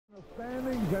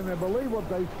and they believe what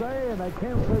they say, and they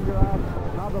can't figure out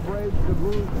how the Braves could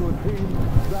lose to a team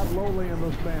that lowly in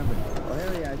the standings. Well,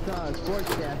 Harry, I saw a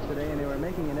sportscast today, and they were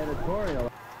making an editorial.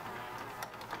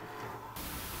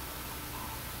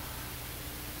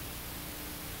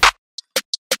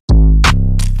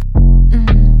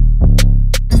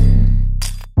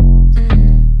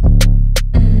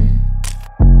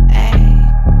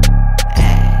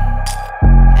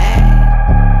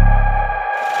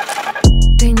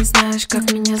 Ты не знаешь,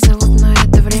 как меня зовут, но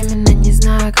это временно. Не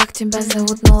знаю, как тебя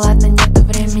зовут, но ладно, нету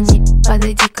времени.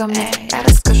 Подойди ко мне, я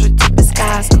расскажу тебе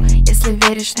сказку. Если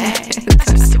веришь, но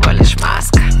это всего лишь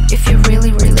маска. If you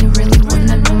really, really, really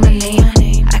wanna know my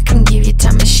name, I can give you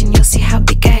time machine, you'll see how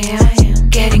big I am.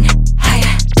 Getting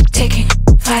higher, taking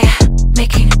fire,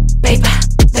 making paper,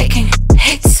 making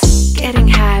hits. Getting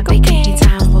high, baking hits,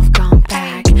 I'm wolf gone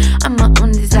back. I'm my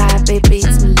own desire, baby,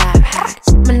 it's my life hack.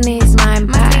 Money is my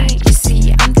bag, you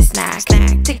see, I'm the snack.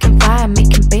 Taking fire,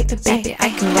 making paper, baby, I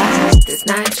can ride. This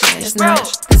nice, this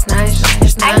nice, this nice,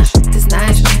 this nice, this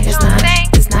nice, this nice,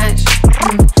 this nice,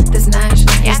 this nice,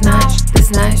 this nice,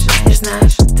 this nice, this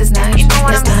nice, this nice. You know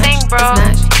what I'm saying, bro?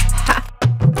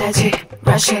 Tajik,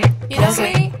 Russian,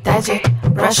 Kazakh, Tajik,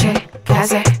 Russian,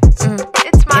 Kazakh.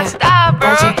 It's my style,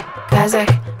 bro. Tajik,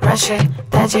 Kazakh, Russian,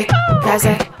 Tajik,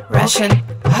 Kazakh, Russian.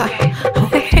 Okay,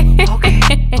 okay,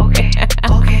 okay,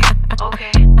 okay,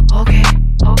 okay,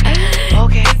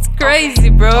 okay. It's crazy,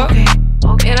 bro.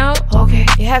 You know?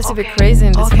 You have to be crazy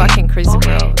in this fucking crazy world.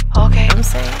 You know what I'm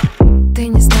saying? Ты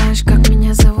не знаешь, как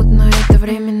меня зовут, но это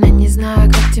временно. Не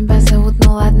знаю, как тебя зовут,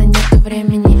 но ладно, нету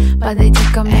времени. Подойди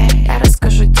ко мне, я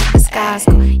расскажу тебе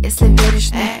сказку. Если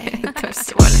веришь, но это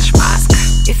всего лишь маска.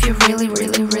 If you really,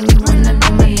 really, really wanna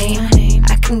know my name,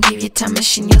 I can give you time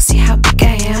machine, you'll see how big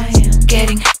I am.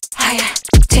 Getting higher,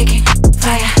 taking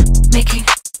fire, making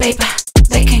paper,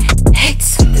 making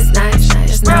hits. This nice,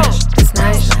 this nice, this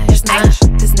nice, this nice,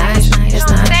 this nice, this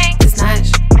nice, this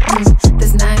nice,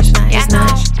 this nice, this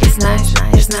nice, this nice,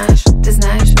 this nice, this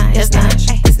nice, this nice,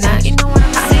 this nice. You know what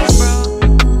I'm saying, bro?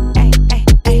 Hey, hey,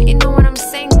 hey. You know what I'm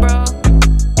saying, bro?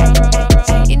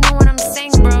 You know what I'm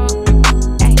saying, bro?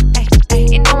 Hey, hey, hey.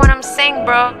 You know what I'm saying,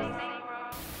 bro?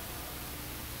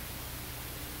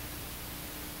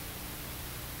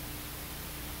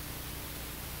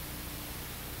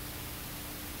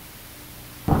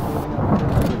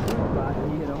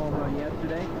 He hit a home run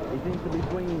yesterday. He seems to be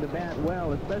swinging the bat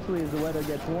well, especially as the weather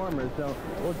gets warmer, so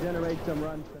we'll generate some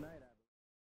runs tonight.